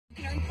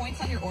earn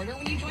points on your order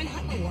when you join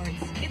Hut Rewards.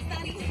 It's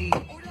that easy.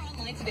 Order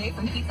online today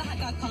from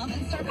pizzahut.com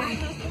and start earning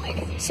those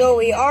points. So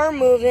we are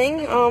moving.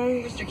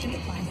 Restrictions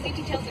apply. See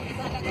details at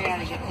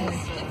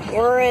pizzahut.com.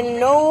 We're in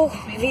no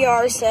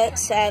VR set,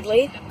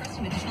 sadly.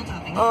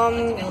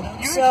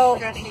 So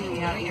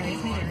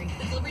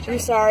I'm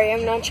sorry,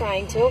 I'm not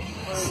trying to.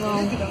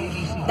 So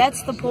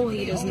that's the pole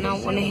he does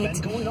not want to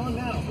hit.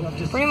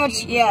 Pretty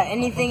much, yeah,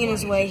 anything in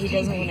his way he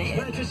doesn't want to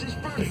hit.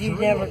 If you've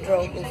never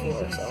drove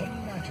before, so.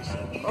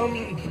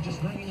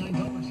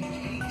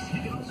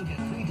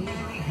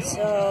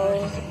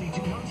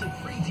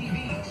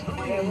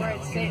 Yeah, we're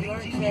at St.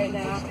 Lawrence right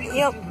now.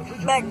 Yep,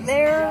 back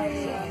there.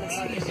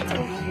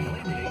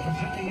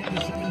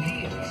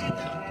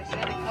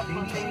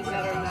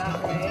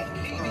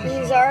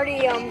 He's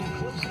already I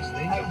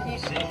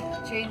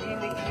keep changing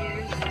the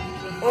gears.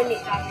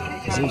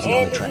 And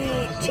he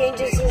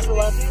changes his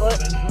left foot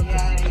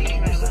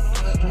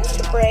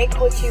to brake,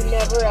 which you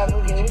never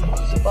ever do.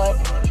 But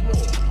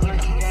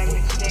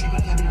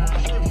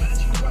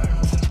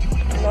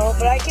no,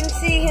 but I can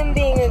see him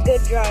being a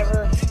good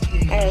driver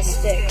and a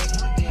stick.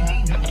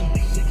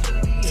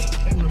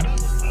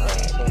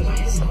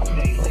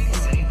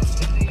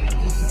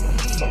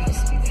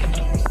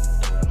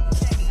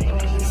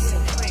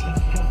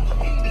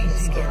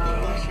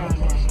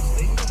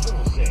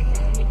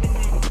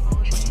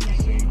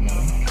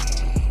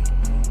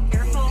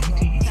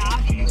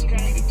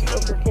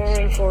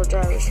 For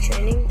driver's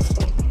training.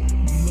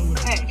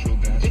 Hey,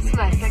 this is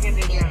my second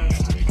day driving.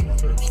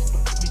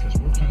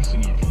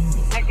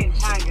 Second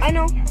time. I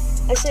know.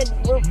 I said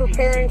we're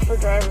preparing for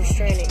driver's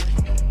training.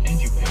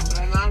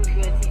 My mom's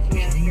gonna teach me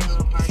how to steer a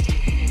little parking.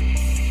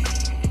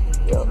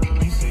 Yep.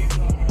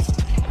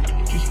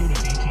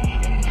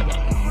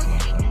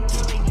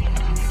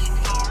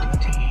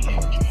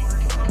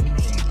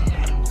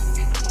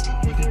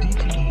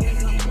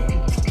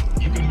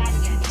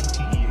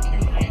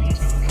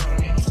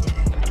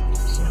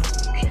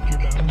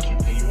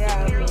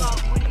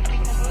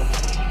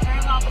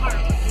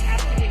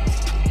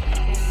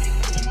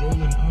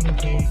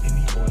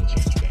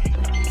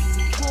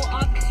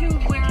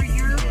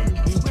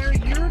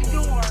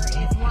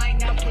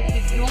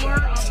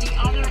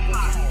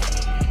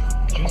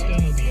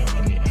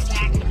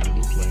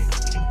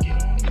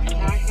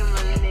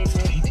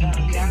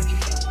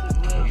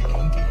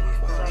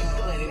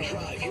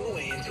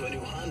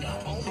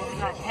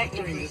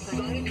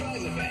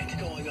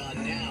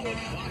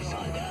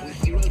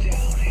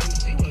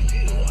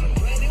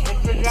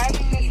 After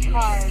driving this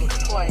car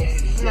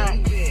twice, it's not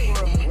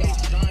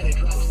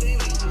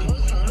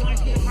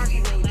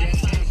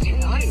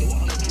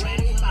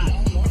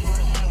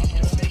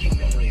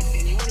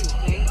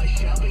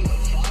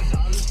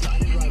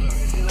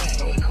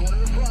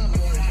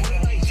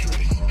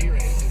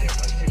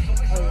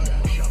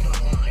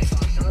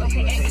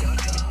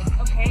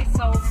Okay,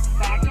 so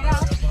back it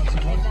up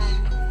and then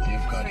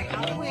straight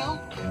out the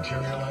wheel.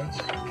 Interior lights,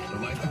 the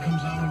light that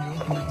comes on when you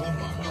open the glove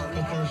box,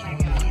 but there's one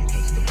light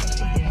that's the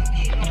best of the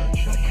bunch, our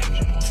check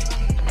engine light.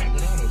 And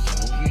at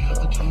AutoZone, we have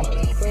the tools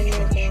to help you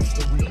troubleshoot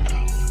the real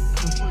power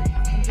for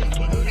free.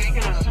 Whether it's something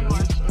serious or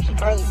something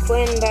Harley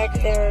Quinn back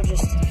there,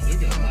 just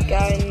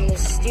guiding the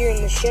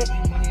steering the ship,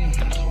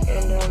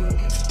 and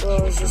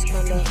Will is just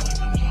kind of.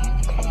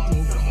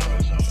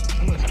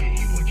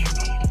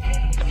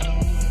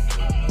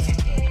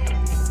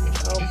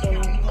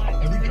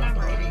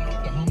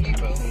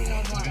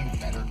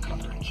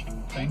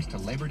 Thanks to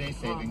Labor Day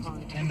savings,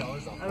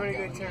 $10 off. I'm gonna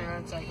go turn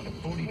around so I can.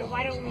 $40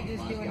 Why don't we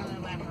just do another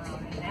lap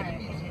around?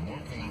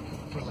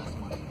 for less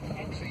money.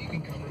 So you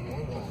can cover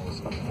more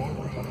walls, more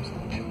rooms,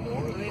 and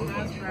more of your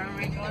miles per hour am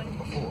I going? than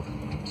before.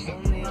 So,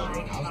 Only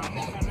like how's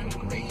that?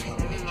 Great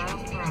 7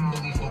 miles per hour.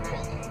 unbelievable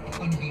quality,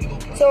 unbeatable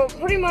price. So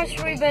pretty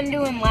much we've been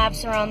doing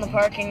laps around the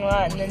parking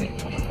lot, and then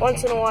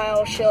once in a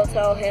while she'll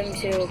tell him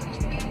to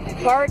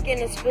park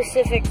in a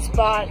specific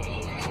spot.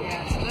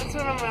 Yeah, so that's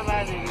what I'm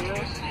about to do.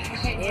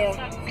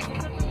 Yeah.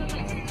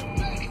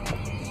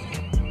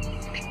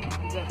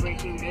 Is that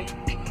braking good?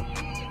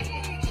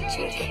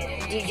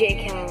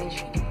 DJ Khaled.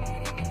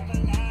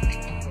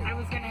 I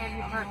was gonna have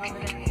you park over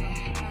there.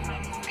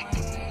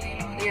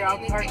 Here, I'll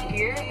park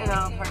here and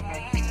I'll park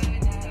back here.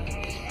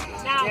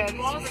 Now, Yeah,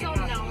 you also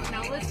know,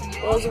 now listen.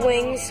 You Those also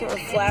wings are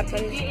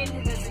flapping. get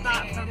into the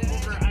spot from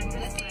over on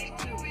this side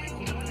too.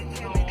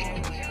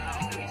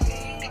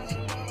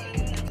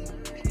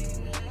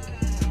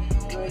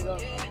 There we go.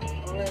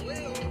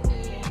 Okay.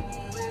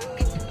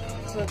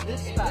 So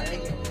this spot right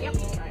here. Yep.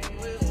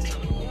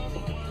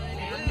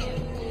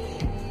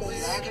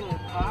 Driving the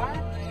car.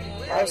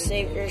 Our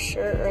Savior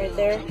shirt right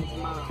there.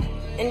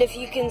 And if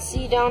you can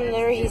see down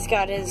there, he's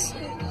got his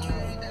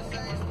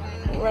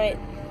right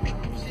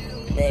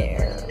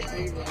there.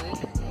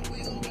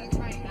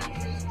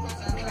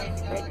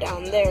 Right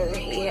down there,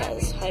 he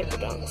has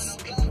Hyperdunks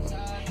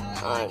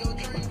on.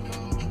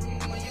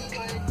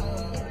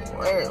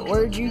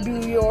 Where'd you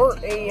do your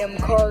AM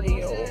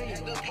cardio?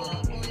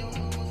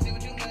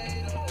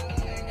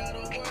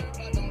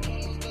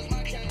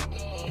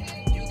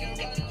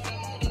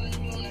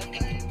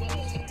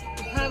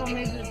 problem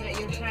is that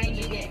you're trying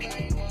to get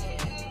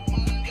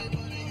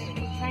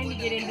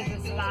into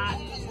the spot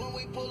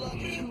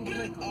too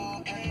quickly.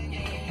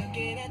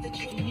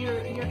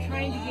 You're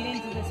trying to get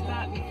into the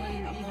spot before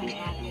you're even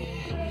at it.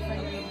 Before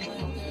you're even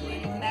close to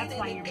it. And that's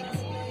why you're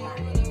missing the part.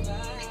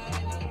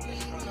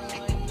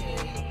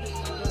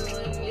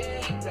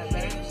 Is that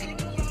better?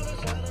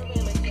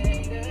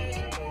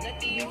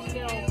 You're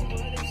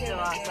still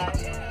outside.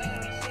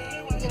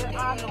 You're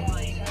on the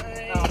line.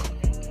 Oh.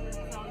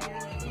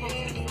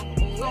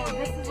 So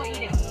this is what you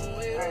do.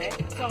 Alright.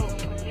 So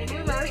in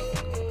reverse.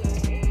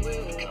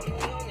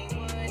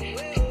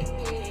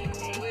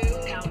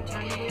 Now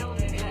turn the wheel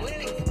this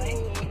way.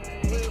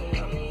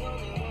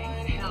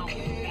 Now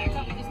back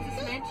up just a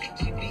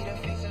smidge.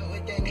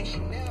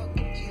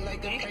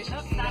 Okay,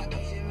 stop. Now.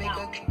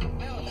 Stop it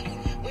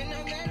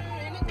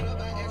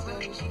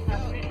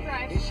and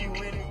drive.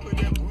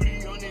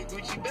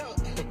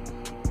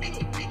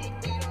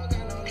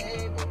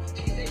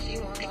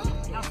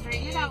 Now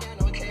straighten it out.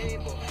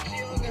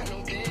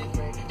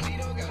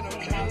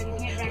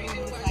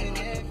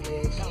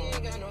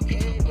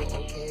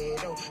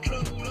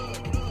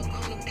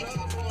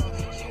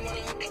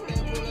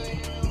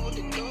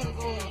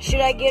 Should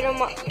I get him?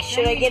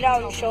 Should I get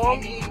out and show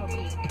him?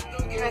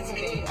 That's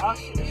okay. I'll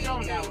show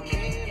him that one.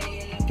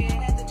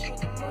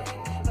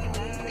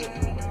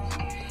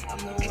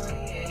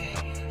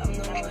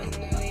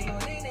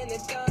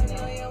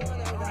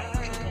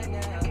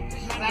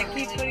 I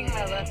keep putting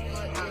my left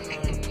foot on the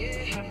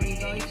remember, you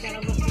always gotta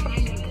look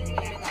behind you.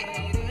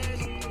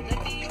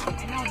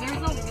 No,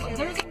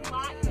 there's a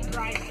lot to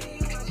driving.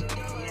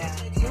 Yeah.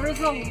 There's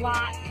a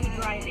lot to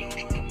driving.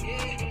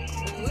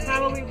 It's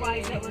probably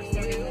wise that we're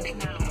starting this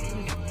now.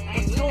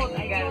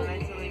 I gotta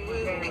mentally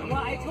prepare. Well,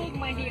 I told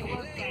Wendy at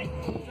work that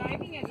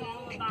driving is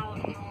all about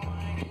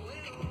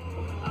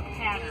a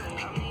pattern.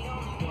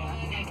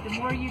 Like the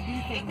more you do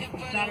things, the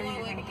better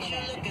you're gonna get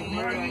at it. The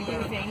more you do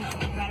things,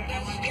 the better I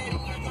want to get at it.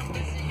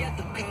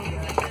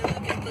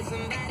 So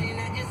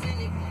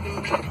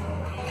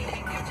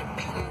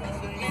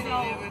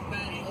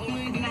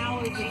now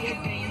is a good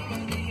thing.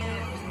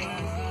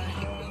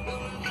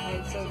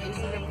 Alright, so this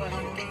is the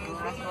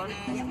last one.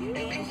 Yep.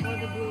 Before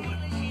the blue one.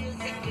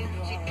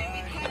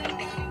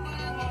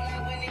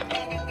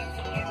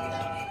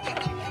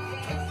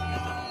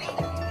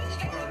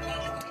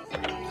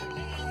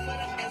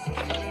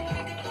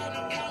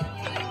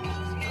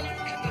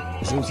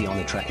 Susie on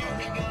the track.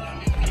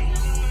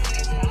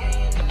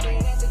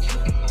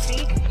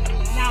 See?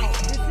 Now,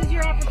 this is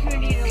your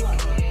opportunity to look.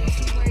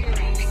 See where you're at.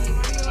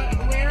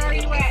 Where are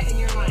you at in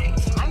your mind?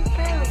 I'm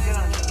fairly good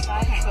on this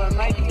side, so it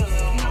might be a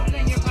little... No,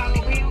 then you're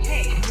probably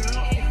okay.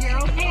 If you're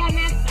okay on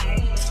that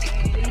side,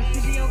 then you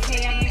should be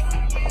okay on this side.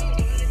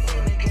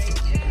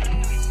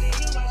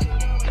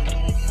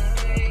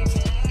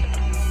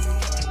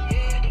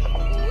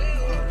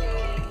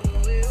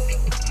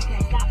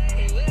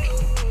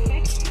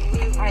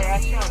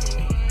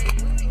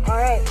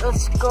 Alright,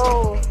 let's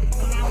go.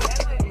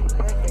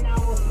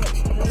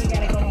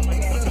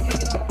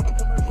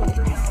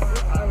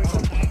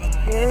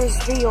 Here's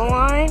the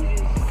line.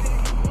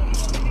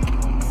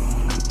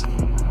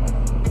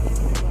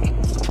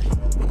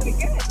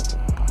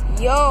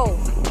 Yo.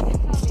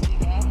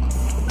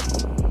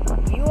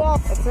 You all,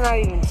 It's not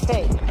even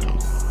fake.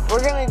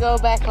 We're gonna go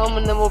back home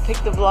and then we'll pick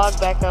the vlog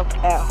back up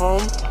at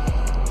home.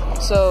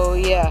 So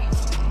yeah,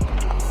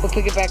 we'll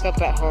pick it back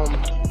up at home.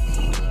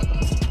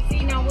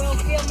 See, now we'll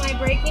feel my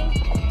braking.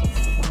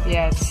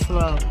 Yeah, it's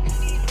slow.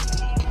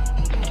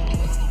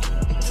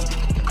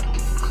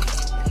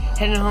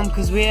 Heading home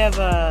because we have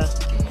a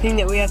thing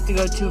that we have to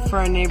go to for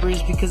our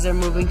neighbors because they're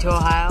moving to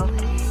Ohio.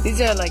 These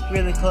are like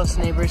really close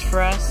neighbors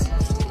for us.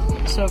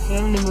 So for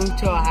them to move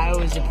to Ohio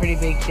is a pretty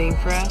big thing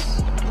for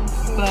us.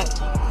 But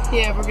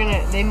yeah,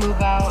 they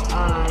move out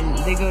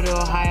they go to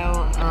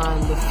Ohio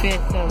on the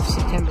 5th of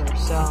September.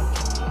 So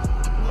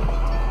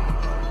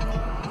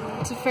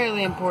it's a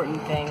fairly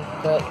important thing,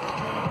 but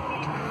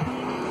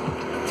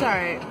it's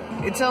alright.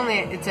 It's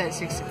at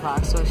 6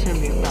 o'clock, so it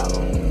shouldn't be a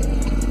problem.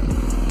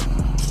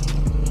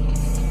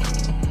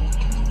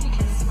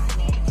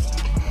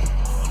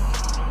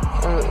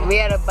 We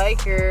had a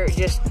biker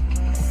just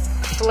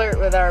flirt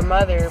with our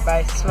mother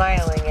by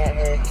smiling at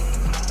her.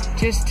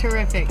 Just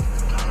terrific.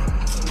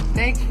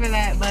 Thanks for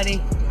that,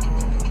 buddy.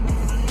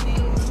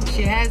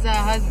 She has a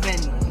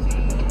husband.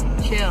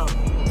 Chill.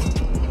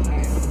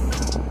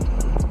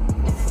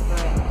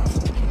 But,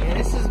 yeah,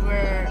 this is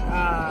where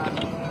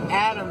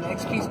Adam,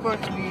 XP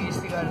Sports View,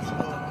 used to go to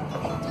school.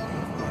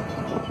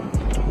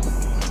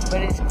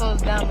 But it's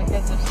closed down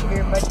because of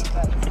severe budget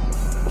cuts.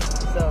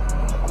 So,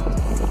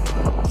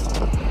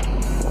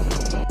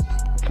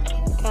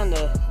 kind of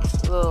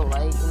a little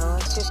light, you know.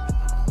 It's just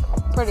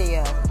pretty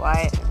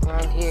quiet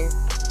around here.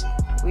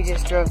 We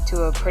just drove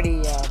to a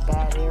pretty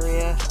bad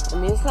area. I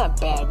mean, it's not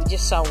bad. We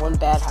just saw one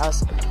bad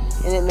house,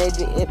 and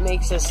it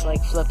makes us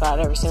like flip out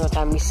every single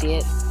time we see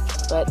it.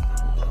 But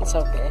it's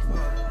okay.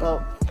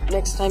 Well,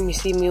 next time you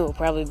see me, we'll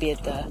probably be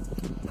at the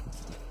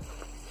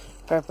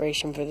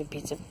preparation for the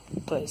pizza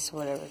place,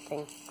 whatever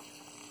thing.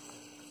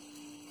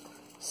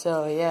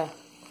 So yeah.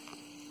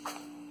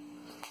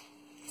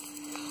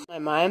 My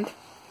mind.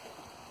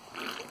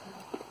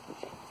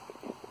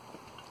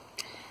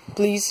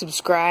 Please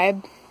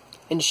subscribe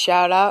and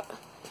shout out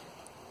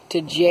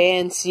to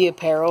JNC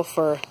Apparel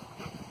for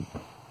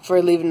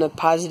leaving a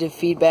positive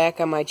feedback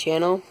on my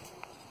channel.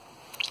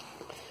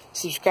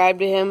 Subscribe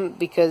to him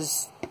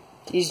because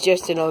he's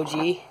just an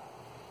OG.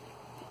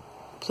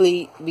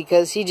 Please,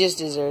 because he just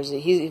deserves it.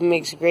 He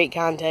makes great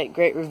content,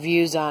 great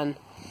reviews on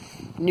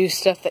new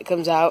stuff that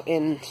comes out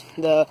in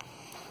the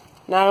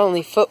not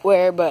only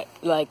footwear but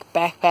like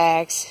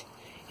backpacks.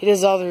 He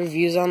does all the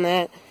reviews on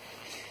that.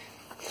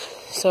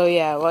 So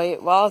yeah,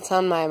 while it's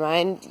on my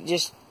mind,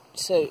 just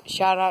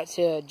shout out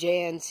to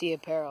JNC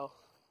Apparel.